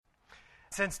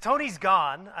Since Tony's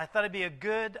gone, I thought it'd be a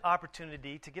good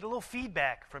opportunity to get a little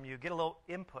feedback from you, get a little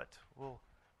input. We'll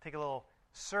take a little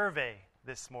survey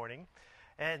this morning.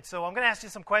 And so I'm going to ask you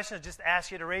some questions. Just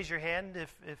ask you to raise your hand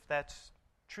if that's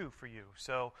true for you.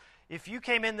 So if you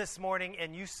came in this morning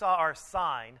and you saw our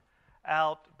sign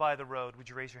out by the road, would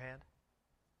you raise your hand?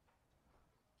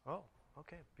 Oh,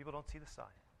 okay. People don't see the sign.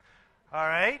 All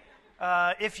right.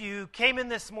 If you came in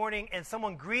this morning and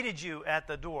someone greeted you at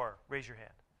the door, raise your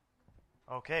hand.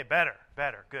 Okay, better,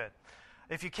 good.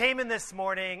 If you came in this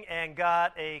morning and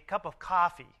got a cup of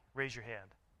coffee, raise your hand.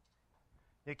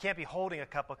 You can't be holding a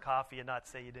cup of coffee and not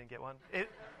say you didn't get one.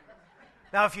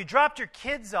 Now, if you dropped your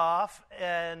kids off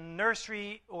in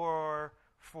nursery or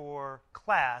for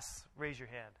class, raise your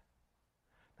hand.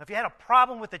 Now, if you had a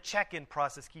problem with the check-in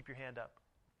process, keep your hand up.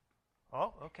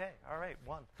 Oh, okay, all right,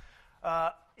 one.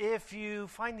 If you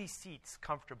find these seats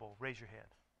comfortable, raise your hand.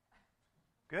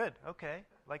 Good, okay,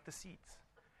 like the seats.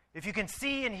 If you can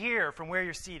see and hear from where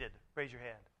you're seated, raise your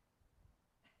hand.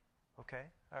 Okay,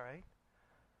 all right.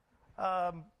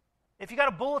 If you got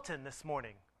a bulletin this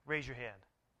morning, raise your hand.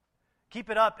 Keep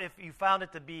it up if you found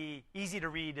it to be easy to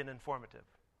read and informative.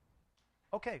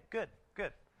 Okay, good.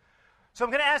 So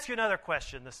I'm going to ask you another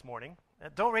question this morning.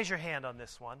 Don't raise your hand on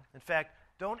this one. In fact,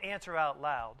 don't answer out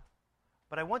loud.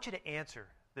 But I want you to answer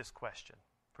this question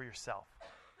for yourself.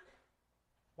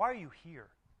 Why are you here?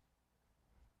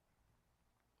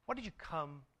 Why did you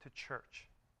come to church?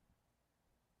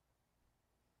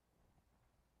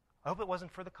 I hope it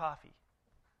wasn't for the coffee.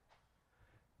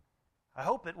 I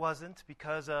hope it wasn't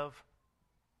because of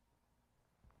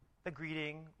the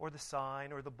greeting or the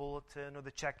sign or the bulletin or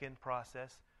the check-in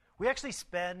process. We actually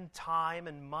spend time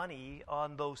and money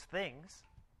on those things,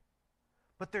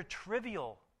 but they're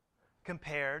trivial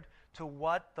compared to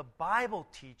what the Bible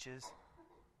teaches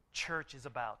church is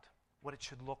about, what it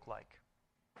should look like.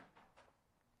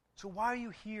 So why are you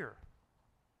here?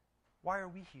 Why are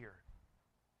we here?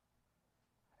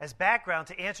 As background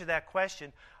to answer that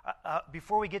question,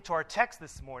 before we get to our text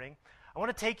this morning, I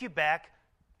want to take you back,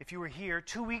 if you were here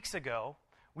 2 weeks ago,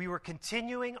 we were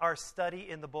continuing our study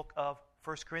in the book of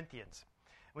 1 Corinthians.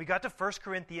 We got to 1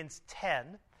 Corinthians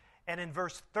 10, and in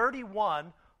verse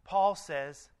 31, Paul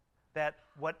says that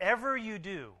whatever you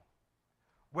do,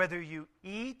 whether you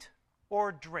eat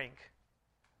or drink,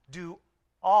 do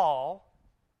all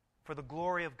for the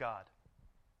glory of God.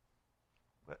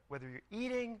 Whether you're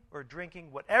eating or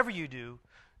drinking, whatever you do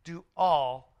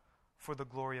all for the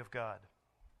glory of God.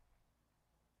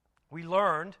 We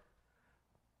learned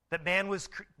that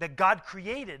that God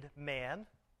created man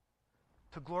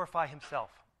to glorify himself.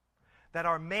 That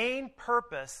our main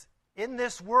purpose in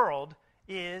this world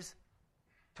is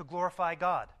to glorify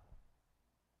God.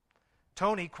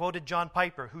 Tony quoted John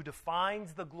Piper, who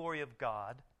defines the glory of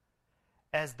God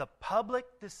as the public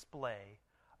display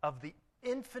of the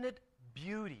infinite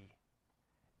beauty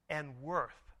and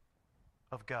worth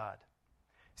of God.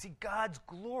 See, God's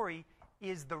glory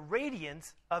is the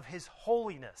radiance of his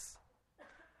holiness.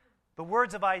 The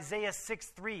words of Isaiah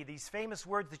 6:3, these famous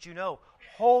words that you know,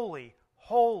 holy,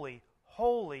 holy,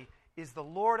 holy is the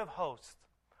Lord of hosts.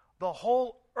 The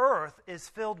whole earth is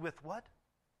filled with what?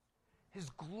 His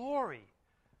glory.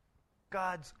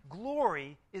 God's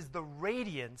glory is the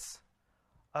radiance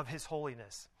of his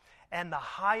holiness. And the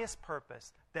highest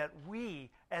purpose that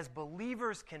we as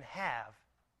believers can have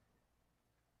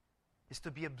is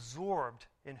to be absorbed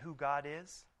in who God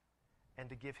is and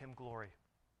to give him glory.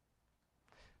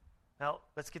 Now,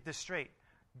 let's get this straight.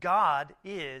 God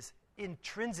is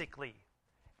intrinsically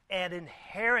and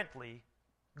inherently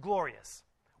glorious.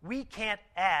 We can't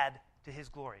add to his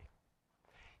glory.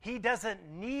 He doesn't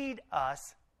need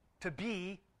us to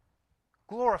be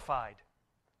glorified.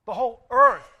 The whole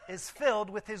earth is filled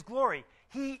with his glory.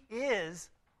 He is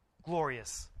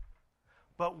glorious.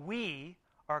 But we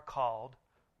are called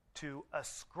to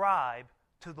ascribe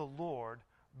to the Lord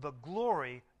the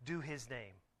glory due his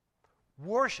name.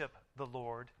 Worship the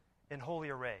Lord in holy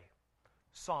array.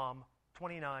 Psalm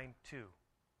 29:2.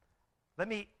 Let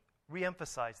me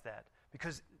reemphasize that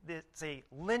because it's a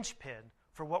linchpin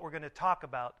for what we're going to talk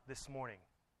about this morning.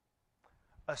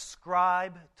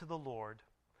 Ascribe to the Lord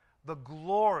the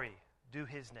glory due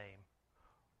his name.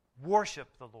 Worship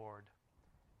the Lord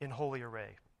in holy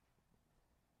array.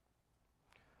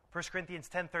 1 Corinthians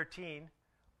 10:13,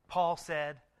 Paul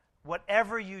said,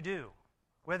 whatever you do,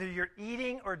 whether you're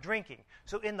eating or drinking.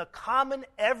 So in the common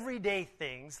everyday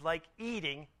things like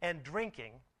eating and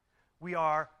drinking, we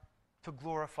are to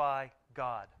glorify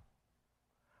God.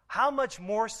 How much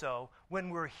more so when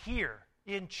we're here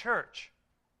in church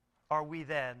are we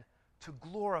then to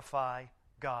glorify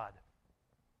God?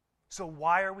 So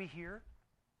why are we here?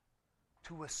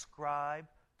 to ascribe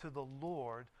to the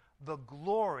Lord the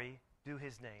glory due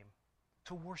his name,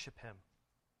 to worship him.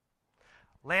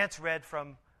 Lance read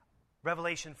from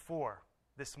Revelation 4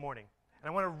 this morning, and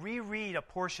I want to reread a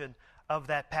portion of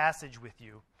that passage with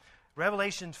you.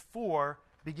 Revelation 4,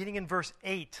 beginning in verse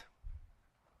 8.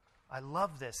 I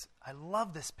love this. I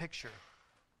love this picture.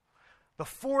 The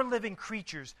four living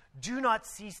creatures do not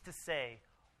cease to say,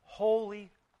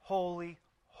 "Holy, holy,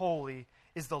 holy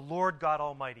is the Lord God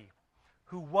Almighty,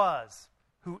 who was,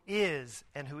 who is,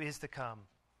 and who is to come."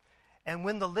 And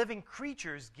when the living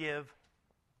creatures give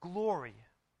glory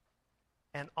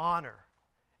and honor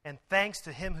and thanks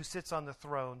to him who sits on the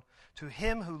throne, to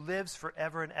him who lives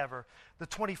forever and ever, the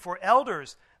 24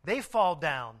 elders, they fall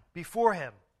down before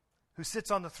him who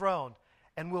sits on the throne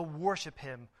and will worship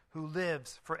him who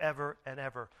lives forever and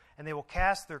ever. And they will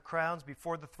cast their crowns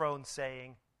before the throne,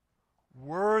 saying,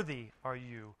 "Worthy are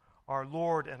you, our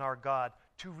Lord and our God,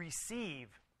 to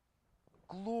receive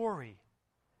glory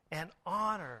and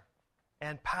honor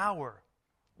and power.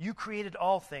 You created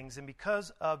all things, and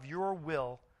because of your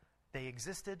will, they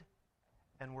existed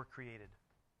and were created."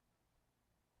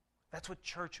 That's what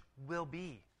church will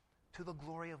be, to the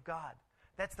glory of God.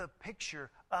 That's the picture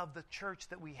of the church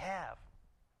that we have.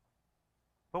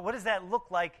 But what does that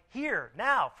look like here,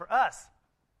 now, for us?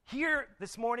 Here,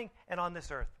 this morning, and on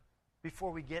this earth,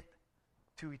 before we get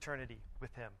to eternity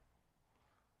with him?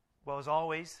 Well, as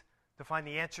always, to find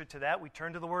the answer to that, we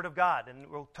turn to the Word of God. And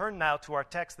we'll turn now to our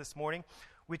text this morning,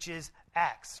 which is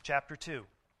Acts chapter 2.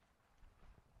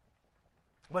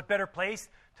 What better place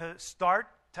to start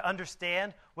to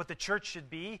understand what the church should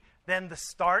be than the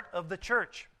start of the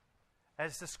church,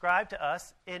 as described to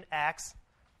us in Acts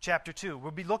chapter 2.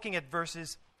 We'll be looking at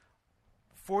verses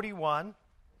 41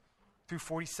 through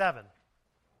 47.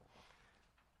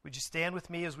 Would you stand with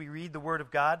me as we read the Word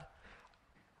of God?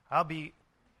 I'll be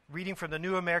reading from the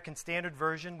New American Standard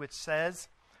Version, which says,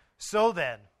 "So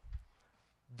then,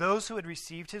 those who had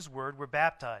received his word were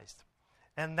baptized,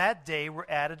 and that day were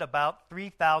added about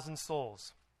 3,000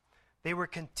 souls. They were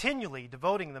continually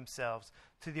devoting themselves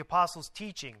to the apostles'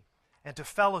 teaching and to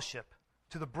fellowship,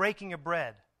 to the breaking of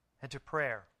bread, and to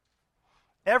prayer.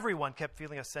 Everyone kept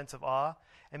feeling a sense of awe,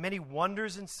 and many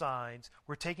wonders and signs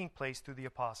were taking place through the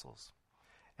apostles.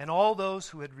 And all those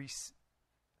who had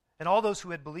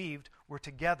believed were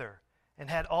together and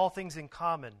had all things in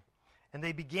common. And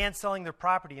they began selling their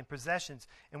property and possessions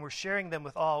and were sharing them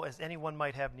with all as anyone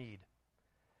might have need.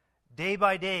 Day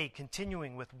by day,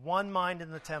 continuing with one mind in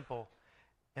the temple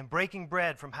and breaking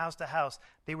bread from house to house,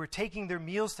 they were taking their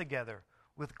meals together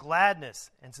with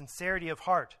gladness and sincerity of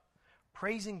heart,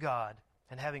 praising God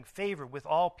and having favor with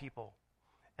all people.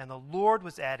 And the Lord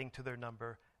was adding to their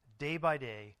number day by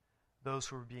day those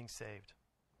who were being saved."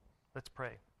 Let's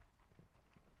pray.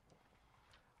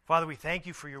 Father, we thank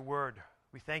you for your word.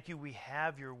 We thank you we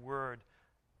have your word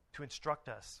to instruct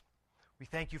us. We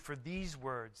thank you for these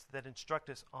words that instruct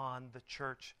us on the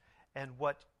church and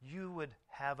what you would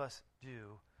have us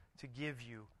do to give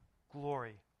you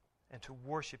glory and to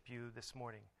worship you this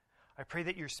morning. I pray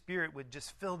that your Spirit would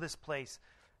just fill this place.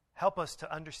 Help us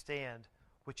to understand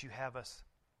what you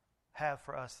have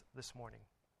for us this morning.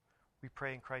 We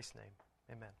pray in Christ's name.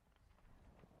 Amen.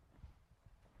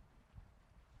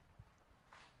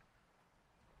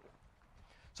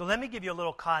 So let me give you a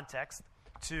little context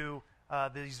to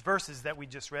these verses that we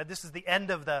just read. This is the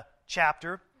end of the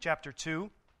chapter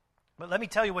 2. But let me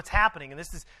tell you what's happening. And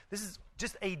this is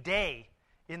just a day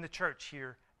in the church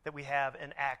here that we have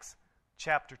in Acts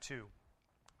chapter 2.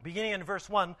 Beginning in verse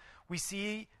 1, we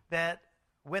see that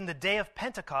when the day of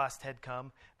Pentecost had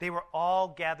come, they were all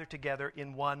gathered together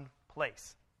in one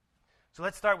place. So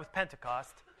let's start with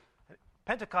Pentecost.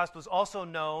 Pentecost was also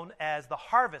known as the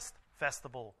Harvest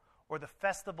Festival, or the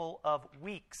Festival of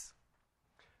Weeks.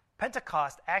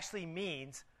 Pentecost actually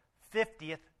means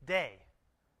 50th day.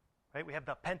 Right? We have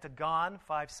the Pentagon,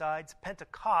 5 sides.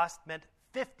 Pentecost meant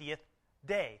 50th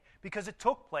day because it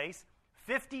took place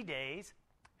 50 days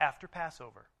after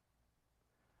Passover.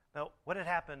 Now, what had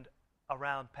happened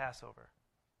around Passover?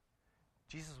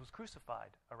 Jesus was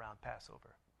crucified around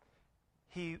Passover.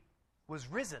 He was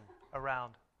risen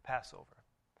around Passover.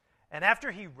 And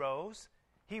after he rose,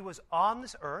 he was on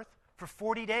this earth for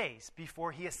 40 days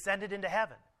before he ascended into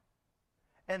heaven.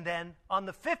 And then on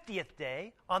the 50th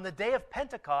day, on the day of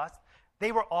Pentecost,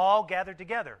 they were all gathered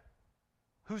together.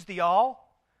 Who's the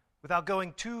all? Without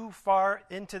going too far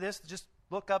into this, just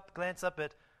glance up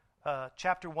at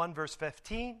chapter 1, verse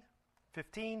 15.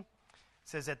 It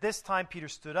says, "At this time Peter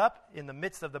stood up in the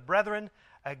midst of the brethren.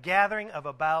 A gathering of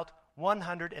about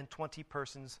 120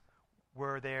 persons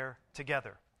were there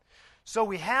together." So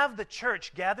we have the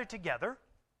church gathered together,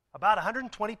 about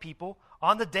 120 people,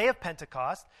 on the day of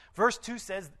Pentecost. Verse 2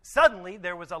 says, suddenly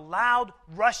there was a loud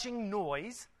rushing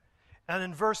noise. And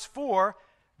in verse 4,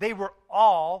 they were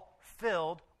all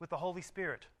filled with the Holy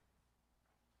Spirit.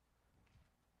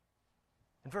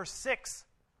 In verse 6,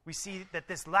 we see that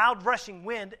this loud rushing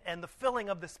wind and the filling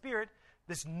of the Spirit,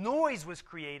 this noise was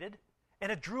created,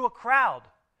 and it drew a crowd.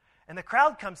 And the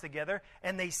crowd comes together,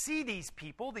 and they see these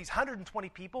people, these 120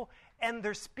 people, and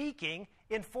they're speaking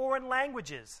in foreign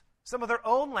languages, some of their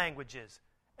own languages.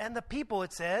 And the people,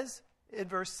 it says, in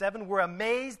verse 7, were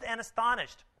amazed and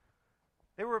astonished.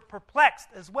 They were perplexed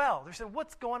as well. They said,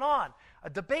 what's going on? A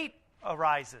debate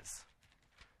arises.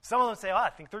 Some of them say,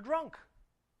 I think they're drunk.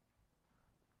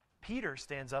 Peter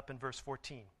stands up in verse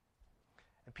 14,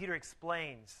 and Peter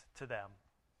explains to them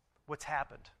what's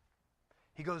happened.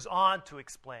 He goes on to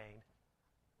explain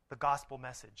the gospel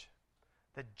message,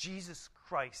 that Jesus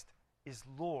Christ is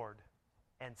Lord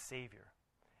and Savior.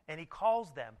 And he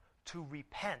calls them to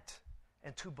repent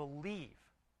and to believe.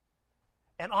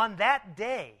 And on that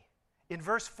day, in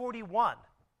verse 41,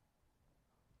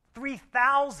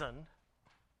 3,000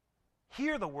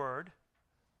 hear the word,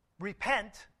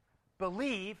 repent,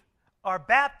 believe, are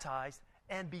baptized,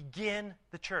 and begin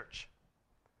the church.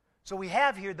 So we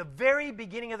have here the very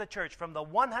beginning of the church, from the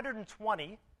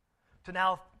 120 to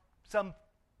now some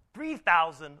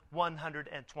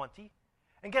 3,120.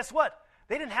 And guess what?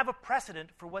 They didn't have a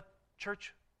precedent for what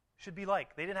church should be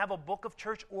like. They didn't have a book of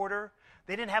church order.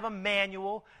 They didn't have a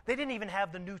manual. They didn't even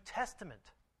have the New Testament.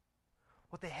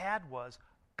 What they had was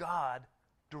God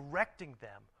directing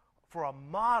them for a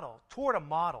model, toward a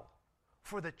model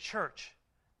for the church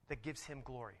that gives him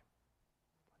glory.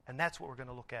 And that's what we're going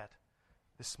to look at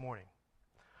this morning.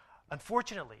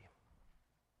 Unfortunately,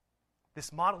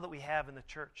 this model that we have in the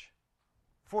church,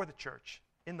 for the church,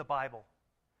 in the Bible,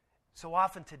 so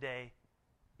often today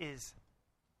is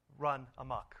run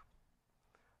amok.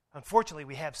 Unfortunately,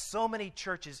 we have so many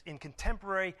churches in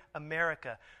contemporary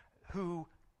America who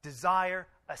desire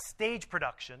a stage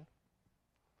production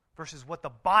versus what the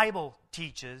Bible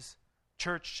teaches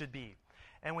church should be.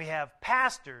 And we have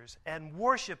pastors and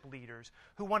worship leaders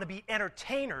who want to be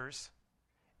entertainers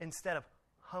instead of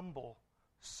humble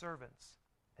servants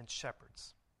and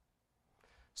shepherds.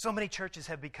 So many churches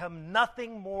have become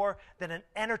nothing more than an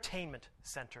entertainment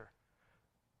center,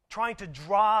 trying to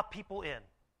draw people in.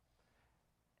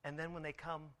 And then when they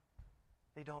come,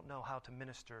 they don't know how to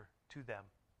minister to them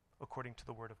according to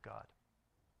the Word of God.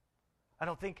 I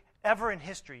don't think ever in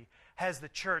history has the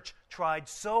church tried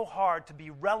so hard to be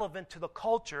relevant to the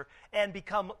culture and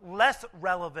become less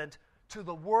relevant to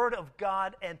the Word of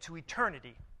God and to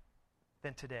eternity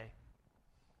than today.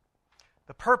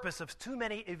 The purpose of too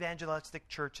many evangelistic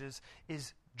churches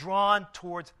is drawn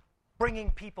towards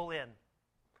bringing people in.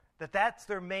 That's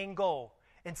their main goal.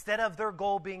 Instead of their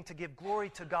goal being to give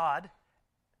glory to God,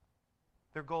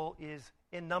 their goal is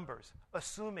in numbers,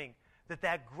 assuming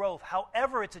that growth,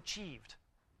 however it's achieved,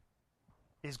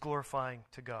 is glorifying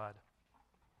to God.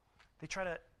 They try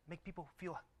to make people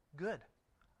feel good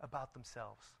about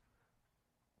themselves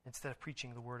instead of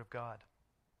preaching the Word of God.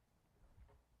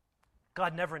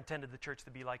 God never intended the church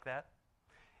to be like that.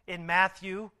 In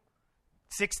Matthew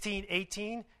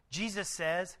 16:18, Jesus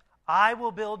says, I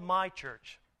will build my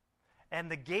church,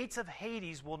 and the gates of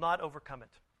Hades will not overcome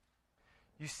it.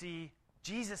 You see,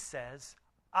 Jesus says,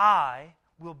 I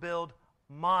will build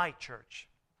my church.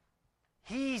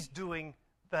 He's doing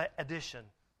the addition.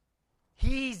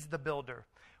 He's the builder.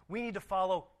 We need to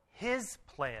follow his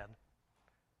plan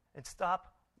and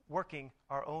stop working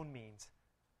our own means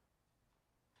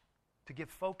to give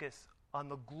focus on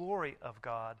the glory of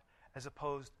God as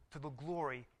opposed to the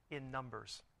glory in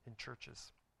numbers in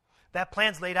churches. That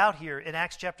plan's laid out here in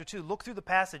Acts chapter 2. Look through the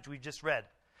passage we just read.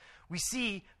 We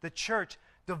see the church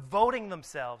devoting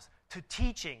themselves to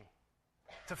teaching,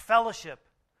 to fellowship,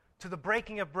 to the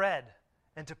breaking of bread,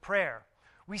 and to prayer.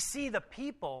 We see the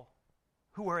people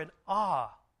who are in awe.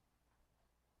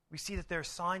 We see that there are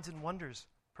signs and wonders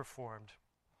performed.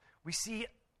 We see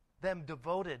them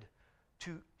devoted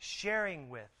to sharing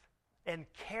with and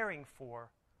caring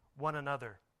for one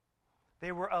another.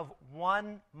 They were of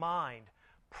one mind,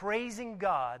 praising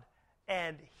God,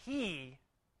 and he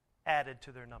added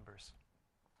to their numbers.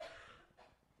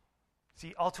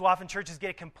 See, all too often churches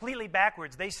get it completely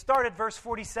backwards. They start at verse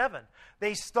 47.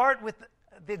 They start with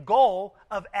the goal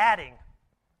of adding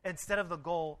instead of the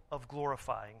goal of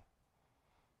glorifying.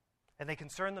 And they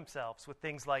concern themselves with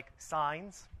things like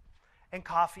signs and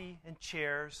coffee and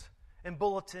chairs and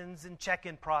bulletins and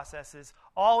check-in processes,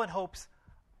 all in hopes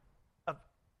of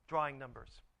drawing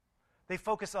numbers. They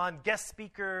focus on guest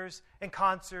speakers and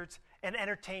concerts and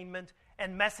entertainment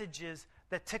and messages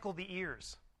that tickle the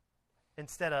ears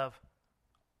instead of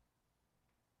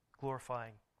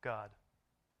glorifying God.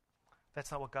 That's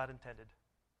not what God intended.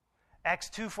 Acts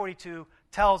 2:42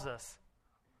 tells us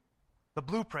the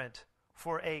blueprint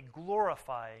for a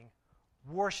glorifying,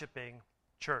 worshiping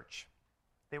church.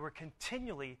 They were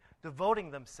continually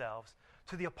devoting themselves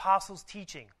to the apostles'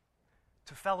 teaching,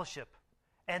 to fellowship,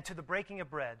 and to the breaking of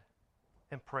bread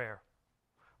and prayer.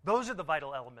 Those are the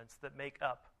vital elements that make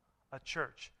up a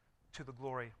church to the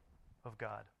glory of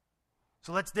God.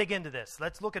 So let's dig into this.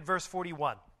 Let's look at verse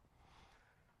 41.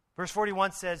 Verse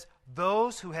 41 says,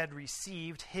 those who had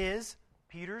received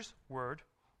Peter's word,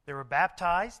 they were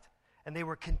baptized, and they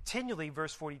were continually,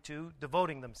 verse 42,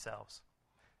 devoting themselves.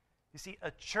 You see,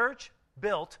 a church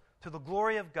built to the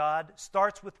glory of God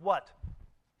starts with what?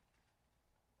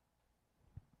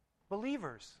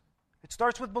 Believers. It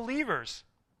starts with believers.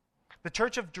 The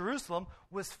church of Jerusalem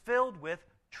was filled with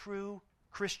true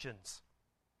Christians.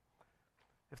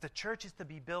 If the church is to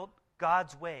be built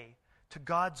God's way, to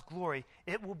God's glory,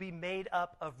 it will be made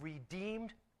up of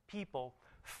redeemed people,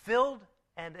 filled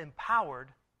and empowered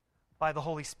by the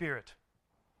Holy Spirit.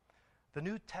 The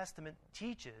New Testament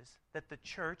teaches that the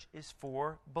church is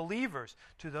for believers,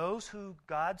 to those who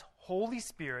God's Holy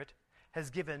Spirit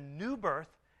has given new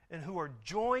birth and who are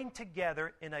joined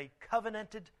together in a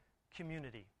covenanted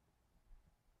community.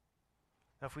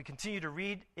 Now, if we continue to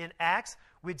read in Acts,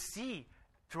 we'd see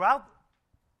throughout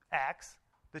Acts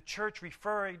the church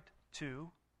referred to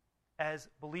as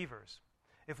believers.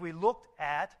 If we looked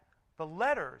at the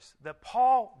letters that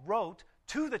Paul wrote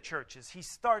to the churches, he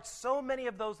starts so many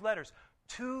of those letters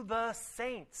to the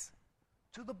saints,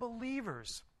 to the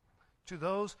believers, to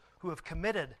those who have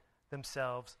committed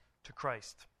themselves to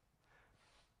Christ.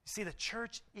 You see, the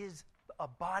church is a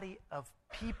body of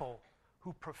people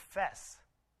who profess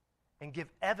and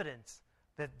give evidence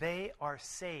that they are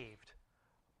saved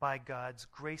by God's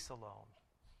grace alone,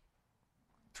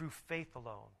 through faith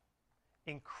alone,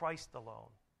 in Christ alone,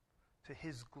 to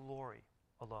His glory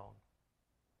alone.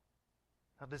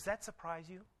 Now, does that surprise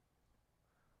you?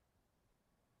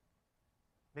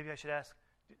 Maybe I should ask,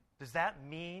 does that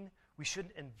mean we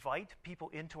shouldn't invite people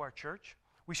into our church?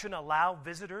 We shouldn't allow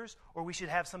visitors, or we should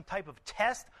have some type of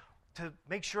test to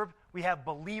make sure we have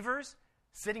believers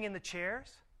sitting in the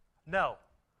chairs? No,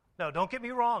 don't get me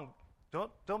wrong.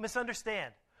 Don't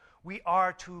misunderstand. We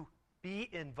are to be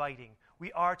inviting.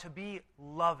 We are to be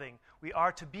loving. We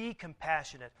are to be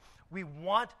compassionate. We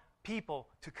want people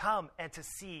to come and to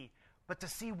see. But to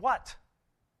see what?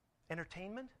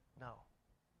 Entertainment? No.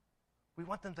 We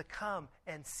want them to come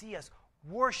and see us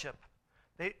worship.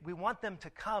 We want them to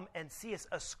come and see us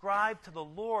ascribe to the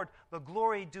Lord the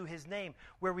glory due His name,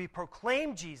 where we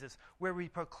proclaim Jesus, where we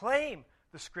proclaim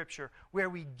the Scripture, where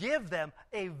we give them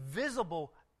a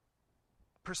visible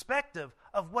perspective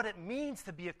of what it means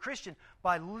to be a Christian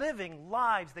by living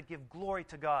lives that give glory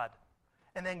to God.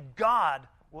 And then God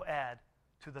will add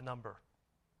to the number.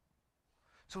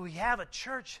 So we have a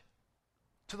church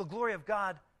to the glory of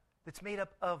God that's made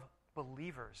up of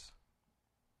believers.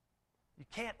 You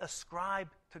can't ascribe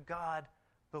to God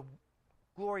the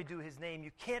glory due His name.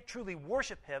 You can't truly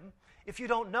worship Him if you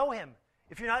don't know Him,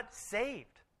 if you're not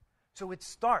saved. So it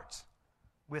starts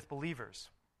with believers.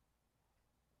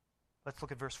 Let's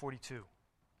look at verse 42.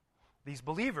 These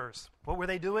believers, what were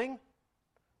they doing?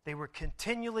 They were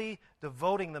continually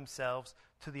devoting themselves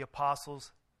to the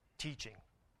apostles' teaching.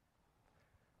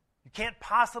 You can't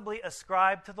possibly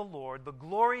ascribe to the Lord the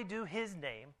glory due His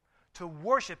name, to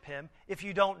worship Him, if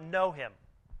you don't know Him.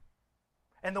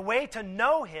 And the way to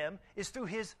know Him is through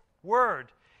His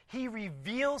Word. He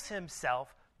reveals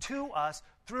Himself to us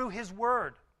through His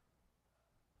Word.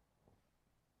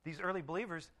 These early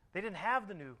believers, they didn't have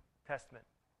the New Testament.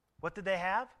 What did they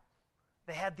have?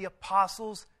 They had the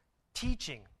apostles'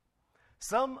 teaching.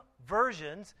 Some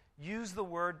versions use the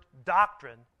word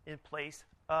doctrine in place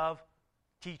of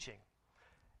teaching.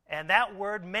 And that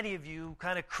word, many of you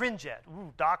kind of cringe at.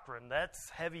 Ooh, doctrine, that's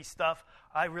heavy stuff.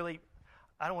 I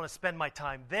don't want to spend my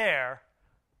time there.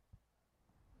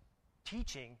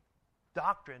 Teaching,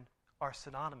 doctrine are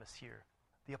synonymous here.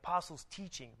 The apostles'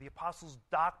 teaching, the apostles'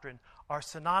 doctrine are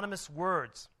synonymous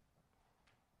words.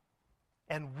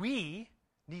 And we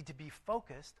need to be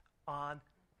focused on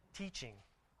teaching,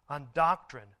 on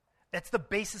doctrine. That's the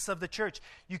basis of the church.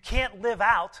 You can't live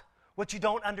out what you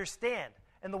don't understand.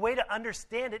 And the way to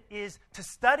understand it is to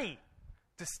study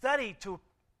to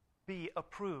be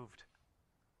approved.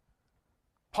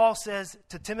 Paul says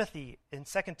to Timothy in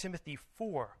 2 Timothy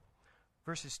 4,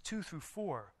 verses 2 through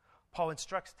 4, Paul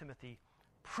instructs Timothy,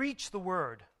 preach the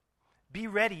word, Be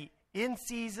ready in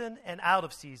season and out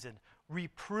of season.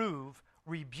 Reprove,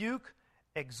 rebuke,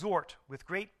 exhort with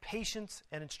great patience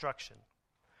and instruction.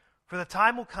 For the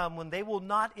time will come when they will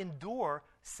not endure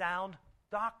sound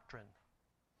doctrine,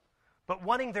 but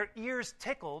wanting their ears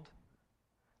tickled,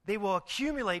 they will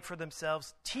accumulate for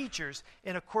themselves teachers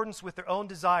in accordance with their own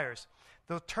desires.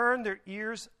 They'll turn their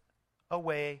ears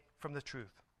away from the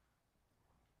truth.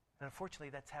 And unfortunately,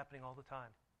 that's happening all the time.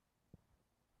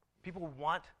 People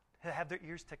want to have their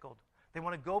ears tickled. They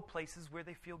want to go places where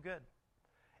they feel good.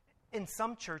 In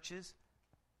some churches,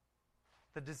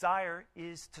 the desire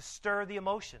is to stir the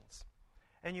emotions.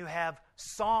 And you have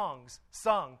songs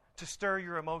sung to stir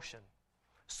your emotion.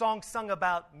 Songs sung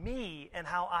about me and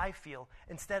how I feel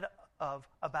instead of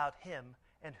about him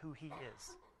and who he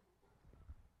is.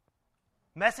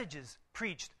 Messages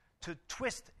preached to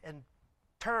twist and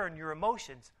turn your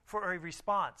emotions for a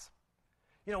response.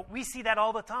 You know, we see that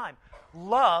all the time.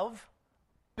 Love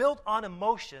built on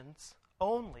emotions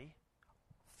only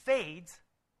fades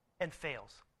and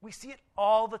fails. We see it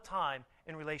all the time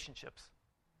in relationships.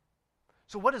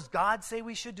 So what does God say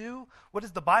we should do? What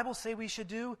does the Bible say we should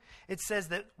do? It says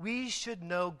that we should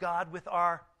know God with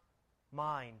our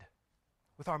mind.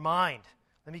 With our mind.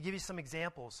 Let me give you some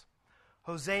examples.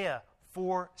 Hosea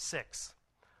 4:6.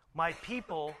 My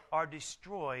people are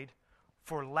destroyed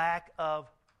for lack of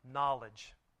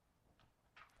knowledge.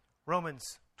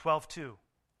 Romans 12:2.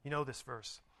 You know this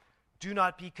verse. Do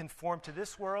not be conformed to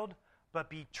this world, but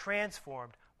be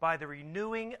transformed by the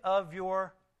renewing of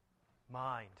your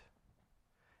mind.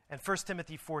 And 1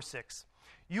 Timothy 4:6.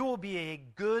 You will be a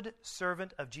good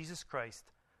servant of Jesus Christ,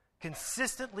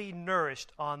 consistently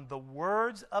nourished on the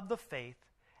words of the faith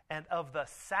and of the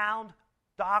sound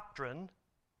doctrine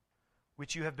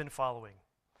which you have been following.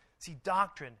 See,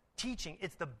 doctrine, teaching,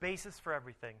 it's the basis for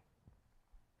everything.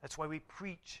 That's why we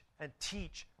preach and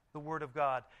teach the Word of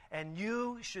God. And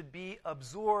you should be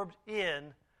absorbed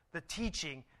in the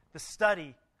teaching, the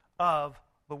study of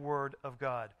the Word of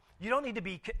God. You don't need to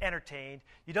be entertained.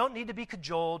 You don't need to be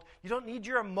cajoled. You don't need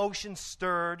your emotions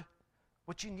stirred.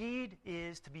 What you need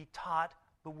is to be taught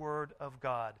the Word of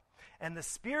God. And the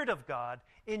Spirit of God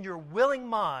in your willing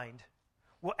mind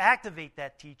will activate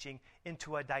that teaching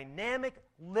into a dynamic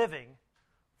living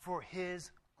for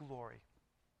His glory.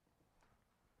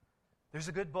 There's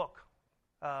a good book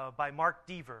by Mark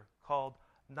Dever called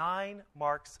 9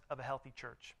 Marks of a Healthy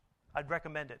Church. I'd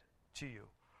recommend it to you.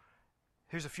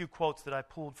 Here's a few quotes that I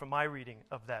pulled from my reading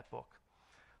of that book.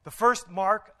 The first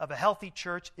mark of a healthy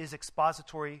church is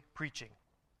expository preaching.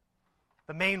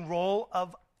 The main role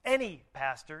of any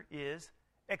pastor is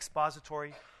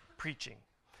expository preaching.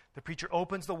 The preacher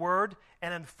opens the Word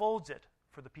and unfolds it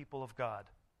for the people of God.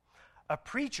 A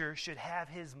preacher should have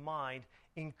his mind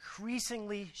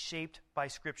increasingly shaped by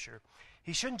Scripture.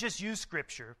 He shouldn't just use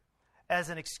Scripture as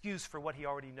an excuse for what he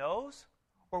already knows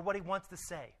or what he wants to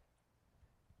say.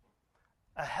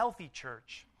 A healthy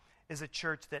church is a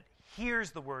church that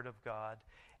hears the Word of God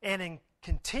and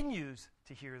continues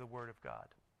to hear the Word of God.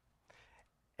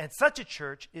 And such a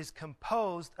church is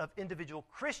composed of individual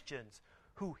Christians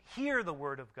who hear the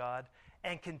Word of God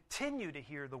and continue to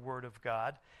hear the Word of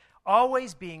God,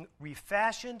 always being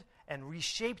refashioned and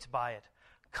reshaped by it,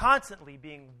 constantly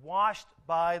being washed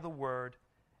by the Word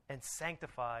and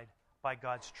sanctified by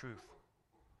God's truth.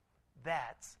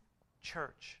 That's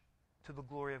church to the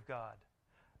glory of God,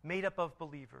 made up of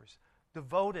believers,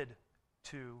 devoted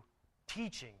to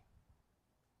teaching.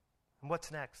 And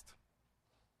what's next?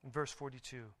 In verse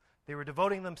 42, they were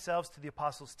devoting themselves to the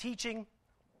apostles' teaching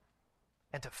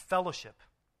and to fellowship.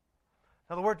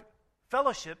 Now, the word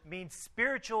fellowship means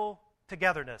spiritual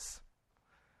togetherness.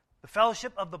 The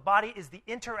fellowship of the body is the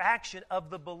interaction of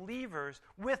the believers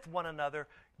with one another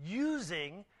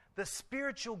using the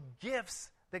spiritual gifts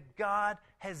that God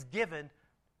has given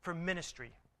for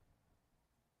ministry.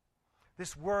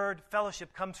 This word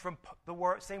fellowship comes from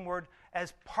the same word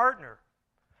as partner.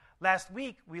 Last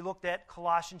week, we looked at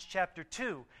Colossians chapter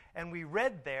 2, and we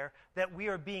read there that we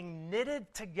are being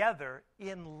knitted together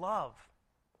in love,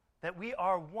 that we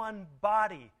are one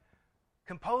body,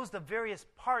 composed of various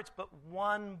parts, but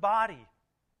one body,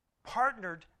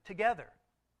 partnered together.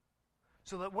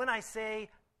 So that when I say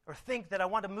or think that I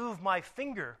want to move my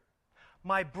finger,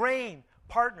 my brain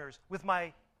partners with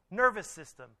my nervous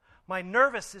system. My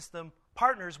nervous system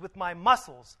partners with my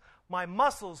muscles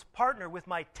partner with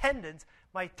my tendons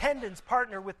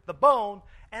partner with the bone,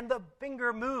 and the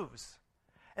finger moves.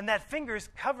 And that finger is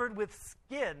covered with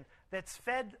skin that's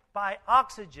fed by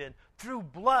oxygen through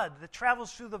blood that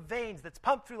travels through the veins, that's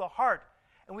pumped through the heart.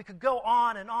 And we could go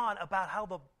on and on about how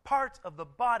the parts of the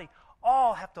body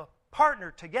all have to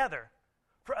partner together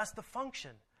for us to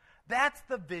function. That's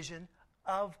the vision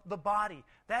of the body.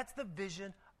 That's the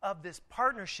vision of this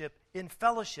partnership in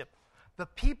fellowship. The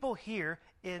people here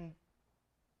in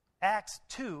Acts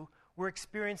 2 were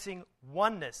experiencing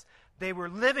oneness. They were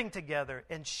living together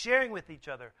and sharing with each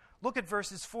other. Look at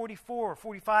verses 44,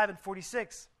 45, and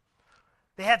 46.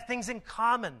 They had things in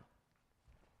common.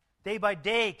 Day by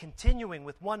day, continuing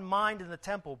with one mind in the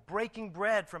temple, breaking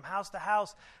bread from house to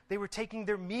house. They were taking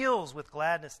their meals with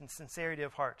gladness and sincerity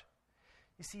of heart.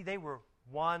 You see, they were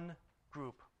one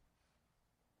group.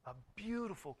 A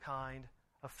beautiful kind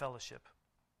of fellowship.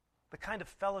 The kind of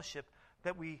fellowship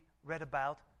that we read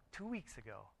about 2 weeks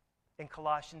ago in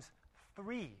Colossians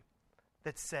 3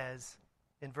 that says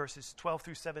in verses 12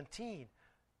 through 17,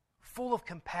 full of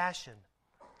compassion,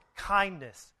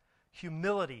 kindness,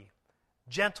 humility,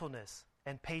 gentleness,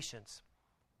 and patience,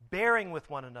 bearing with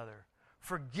one another,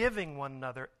 forgiving one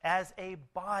another as a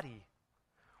body,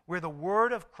 where the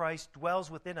word of Christ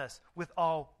dwells within us with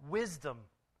all wisdom,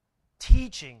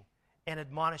 teaching and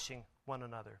admonishing one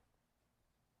another.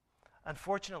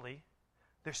 Unfortunately,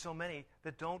 there's so many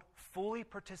that don't fully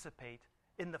participate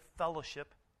in the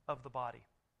fellowship of the body.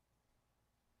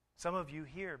 Some of you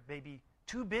here may be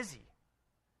too busy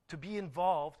to be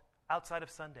involved outside of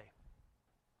Sunday.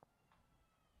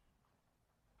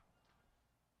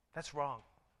 That's wrong.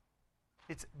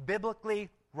 It's biblically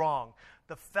wrong.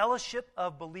 The fellowship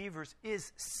of believers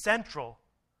is central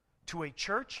to a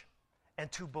church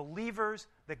and to believers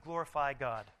that glorify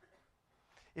God.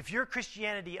 If your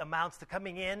Christianity amounts to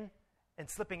coming in and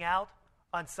slipping out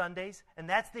on Sundays, and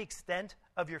that's the extent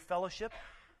of your fellowship,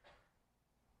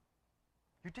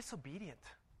 you're disobedient.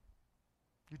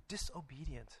 You're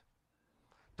disobedient.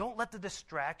 Don't let the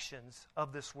distractions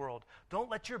of this world, don't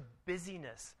let your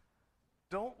busyness,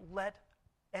 don't let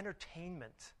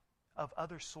entertainment of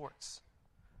other sorts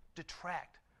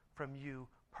detract from you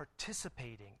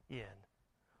participating in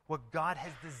what God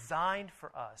has designed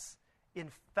for us in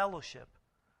fellowship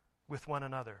with one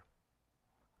another.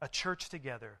 A church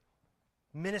together,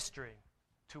 ministering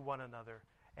to one another,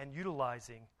 and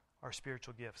utilizing our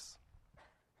spiritual gifts.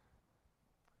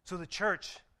 So the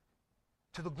church,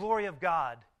 to the glory of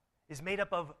God, is made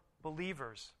up of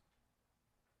believers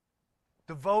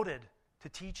devoted to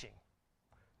teaching,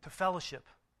 to fellowship,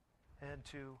 and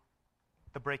to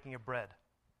the breaking of bread.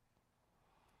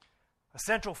 A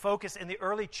central focus in the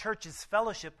early church's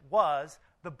fellowship was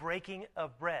the breaking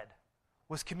of bread,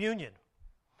 was communion.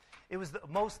 It was the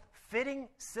most fitting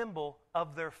symbol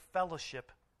of their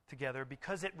fellowship together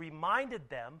because it reminded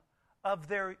them of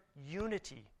their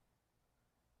unity.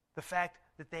 The fact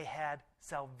that they had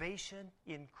salvation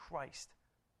in Christ,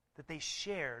 that they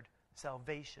shared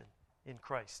salvation in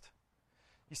Christ.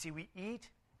 You see, we eat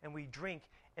and we drink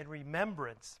in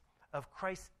remembrance of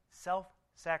Christ's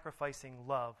self-sacrificing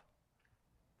love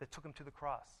that took him to the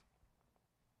cross.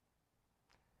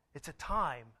 It's a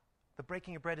time, the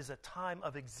breaking of bread is a time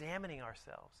of examining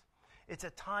ourselves. It's a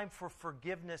time for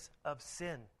forgiveness of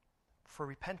sin, for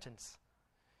repentance.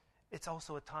 It's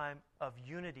also a time of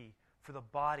unity for the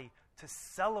body to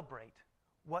celebrate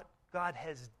what God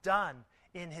has done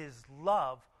in his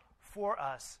love for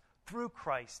us through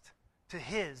Christ to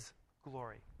his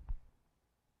glory.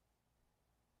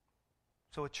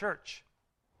 So a church,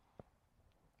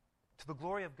 to the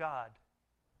glory of God,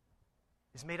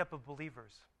 is made up of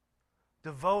believers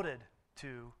devoted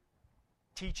to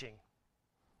teaching,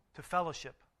 to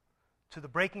fellowship, to the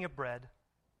breaking of bread,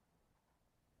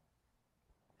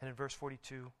 and in verse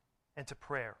 42, and to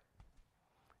prayer.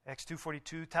 Acts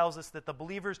 2:42 tells us that the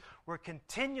believers were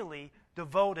continually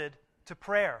devoted to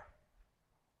prayer.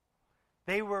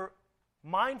 They were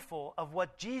mindful of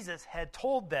what Jesus had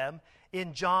told them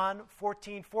in John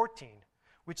 14:14,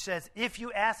 which says, "If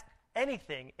you ask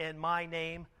anything in my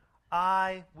name,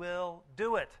 I will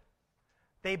do it."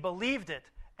 They believed it,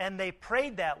 and they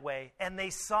prayed that way, and they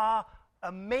saw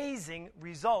amazing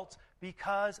results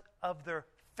because of their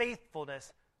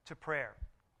faithfulness to prayer.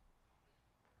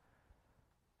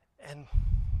 And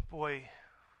boy,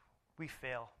 we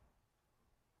fail.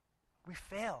 We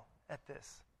fail at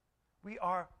this. We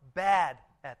are bad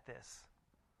at this.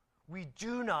 We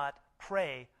do not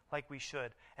pray like we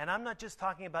should. And I'm not just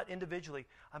talking about individually.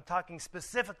 I'm talking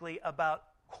specifically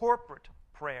about corporate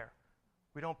prayer.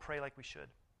 We don't pray like we should.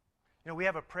 You know, we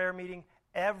have a prayer meeting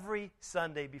every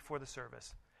Sunday before the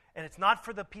service. And it's not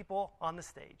for the people on the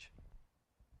stage.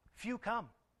 Few come.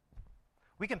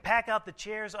 We can pack out the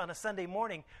chairs on a Sunday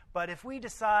morning, but if we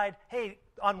decide, hey,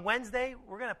 on Wednesday,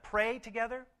 we're going to pray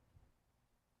together,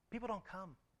 people don't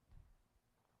come.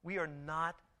 We are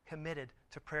not committed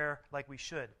to prayer like we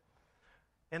should.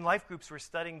 In life groups, we're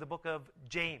studying the book of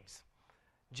James.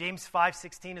 James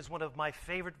 5:16 is one of my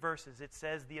favorite verses. It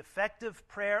says, "The effective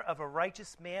prayer of a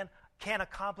righteous man can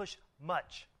accomplish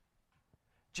much."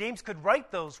 James could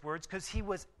write those words because he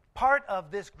was part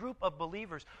of this group of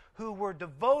believers who were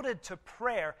devoted to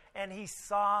prayer, and he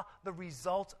saw the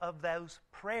results of those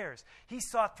prayers. He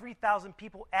saw 3,000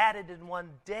 people added in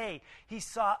one day. He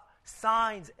saw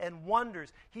signs and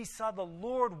wonders. He saw the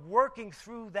Lord working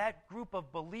through that group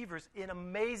of believers in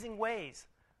amazing ways,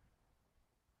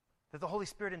 that the Holy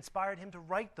Spirit inspired him to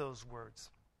write those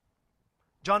words.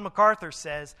 John MacArthur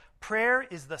says, "Prayer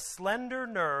is the slender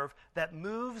nerve that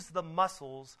moves the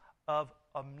muscles of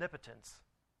omnipotence."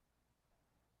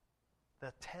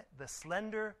 The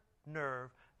slender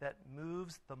nerve that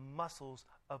moves the muscles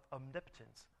of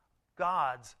omnipotence,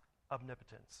 God's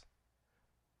omnipotence.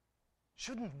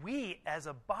 Shouldn't we as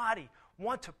a body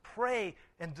want to pray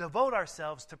and devote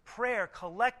ourselves to prayer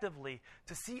collectively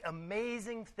to see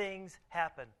amazing things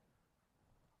happen?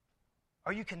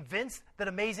 Are you convinced that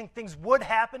amazing things would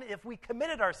happen if we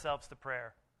committed ourselves to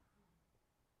prayer?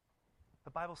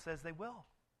 The Bible says they will.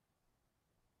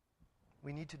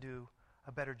 We need to do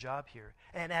a better job here.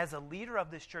 And as a leader of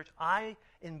this church, I,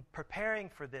 in preparing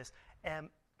for this,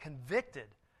 am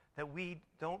convicted that we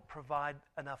don't provide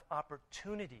enough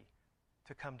opportunity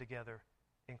to come together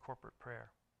in corporate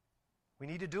prayer. We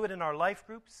need to do it in our life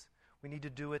groups. We need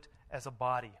to do it as a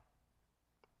body.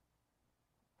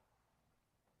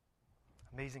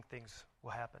 Amazing things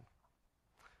will happen.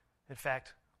 In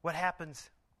fact, what happens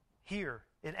here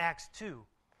in Acts 2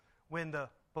 when the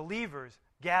believers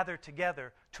gather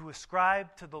together to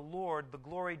ascribe to the Lord the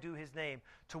glory due his name,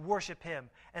 to worship him,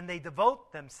 and they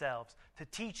devote themselves to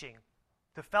teaching,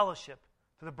 to fellowship,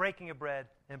 to the breaking of bread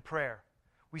and prayer.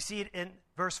 We see it in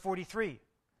verse 43.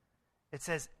 It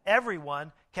says,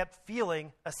 "Everyone kept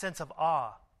feeling a sense of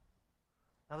awe."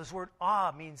 Now this word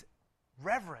awe means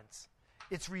reverence.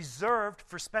 It's reserved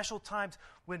for special times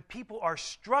when people are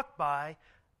struck by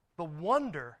the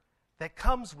wonder that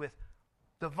comes with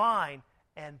divine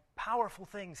and powerful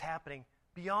things happening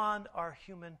beyond our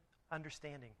human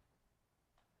understanding.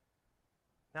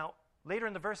 Now, later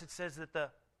in the verse it says that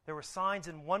there were signs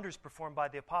and wonders performed by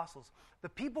the apostles. The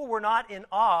people were not in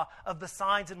awe of the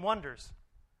signs and wonders.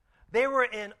 They were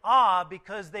in awe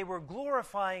because they were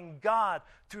glorifying God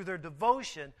through their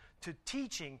devotion to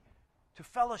teaching, to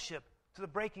fellowship, to the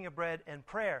breaking of bread and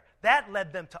prayer. That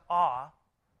led them to awe,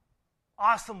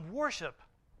 awesome worship.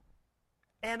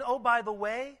 And oh, by the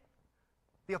way,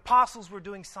 the apostles were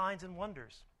doing signs and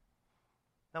wonders.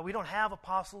 Now, we don't have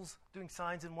apostles doing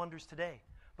signs and wonders today,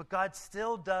 but God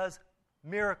still does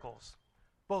miracles,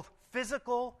 both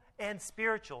physical and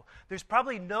spiritual. There's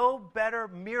probably no better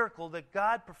miracle that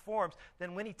God performs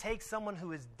than when he takes someone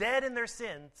who is dead in their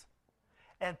sins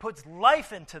and puts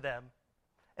life into them,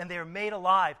 and they are made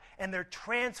alive, and they're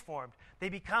transformed. They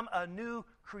become a new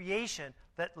creation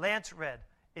that Lance read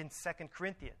in 2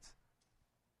 Corinthians.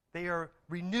 They are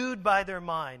renewed by their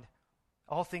mind.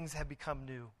 All things have become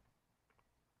new.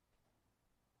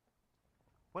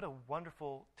 What a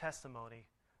wonderful testimony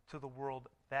to the world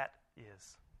that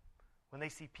is. When they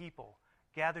see people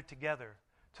gathered together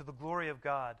to the glory of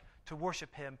God, to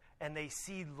worship him, and they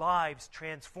see lives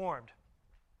transformed.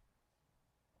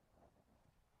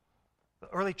 The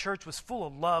early church was full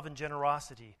of love and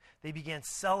generosity. They began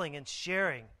selling and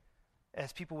sharing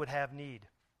as people would have need.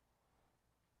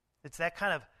 It's that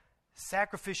kind of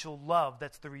sacrificial love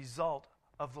that's the result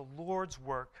of the Lord's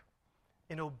work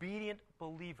in obedient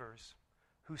believers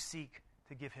who seek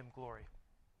to give him glory.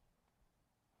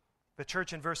 The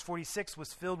church in verse 46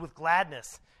 was filled with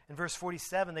gladness. In verse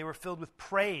 47, they were filled with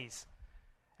praise.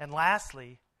 And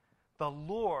lastly, the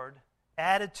Lord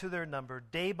added to their number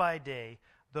day by day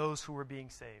those who were being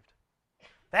saved.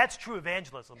 That's true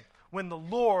evangelism, when the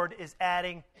Lord is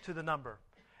adding to the number.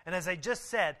 And as I just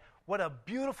said, what a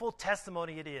beautiful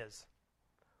testimony it is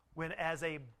when, as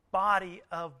a body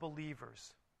of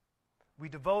believers, we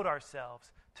devote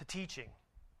ourselves to teaching,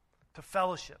 to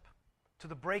fellowship, to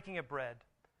the breaking of bread,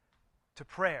 to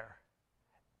prayer,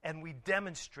 and we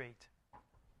demonstrate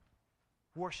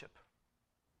worship,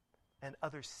 and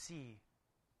others see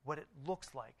what it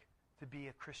looks like to be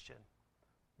a Christian,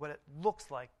 what it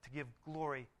looks like to give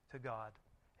glory to God,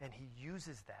 and he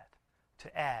uses that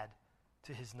to add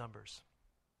to his numbers.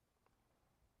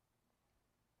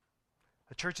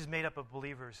 The church is made up of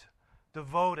believers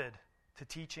devoted to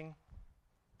teaching,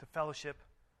 to fellowship,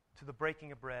 to the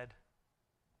breaking of bread,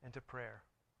 and to prayer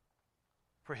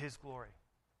for his glory.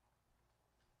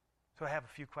 So I have a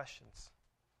few questions.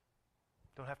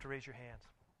 Don't have to raise your hands.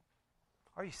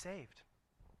 Are you saved?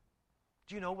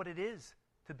 Do you know what it is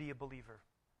to be a believer?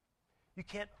 You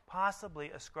can't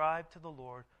possibly ascribe to the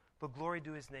Lord the glory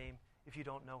due his name if you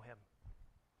don't know him.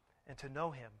 And to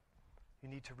know him, you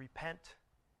need to repent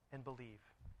and believe.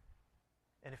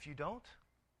 And if you don't,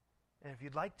 and if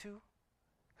you'd like to,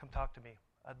 come talk to me.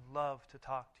 I'd love to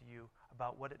talk to you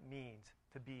about what it means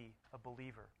to be a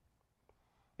believer.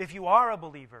 If you are a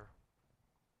believer,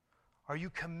 are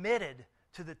you committed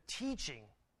to the teaching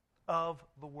of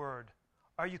the Word?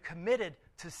 Are you committed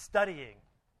to studying?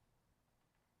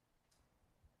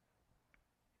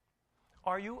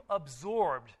 Are you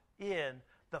absorbed in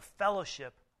the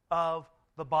fellowship of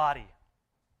the body?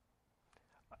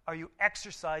 Are you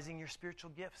exercising your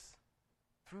spiritual gifts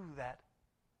through that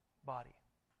body?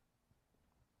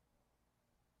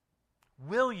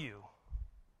 Will you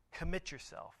commit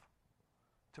yourself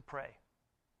to pray?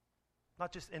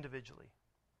 Not just individually,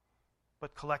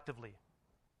 but collectively.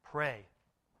 Pray.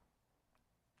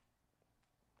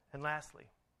 And lastly,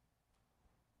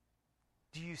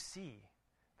 do you see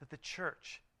that the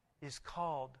church is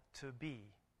called to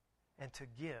be and to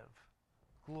give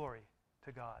glory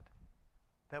to God?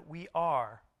 That we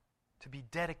are to be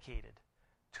dedicated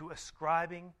to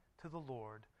ascribing to the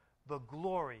Lord the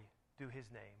glory due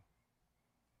his name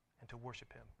and to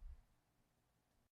worship him.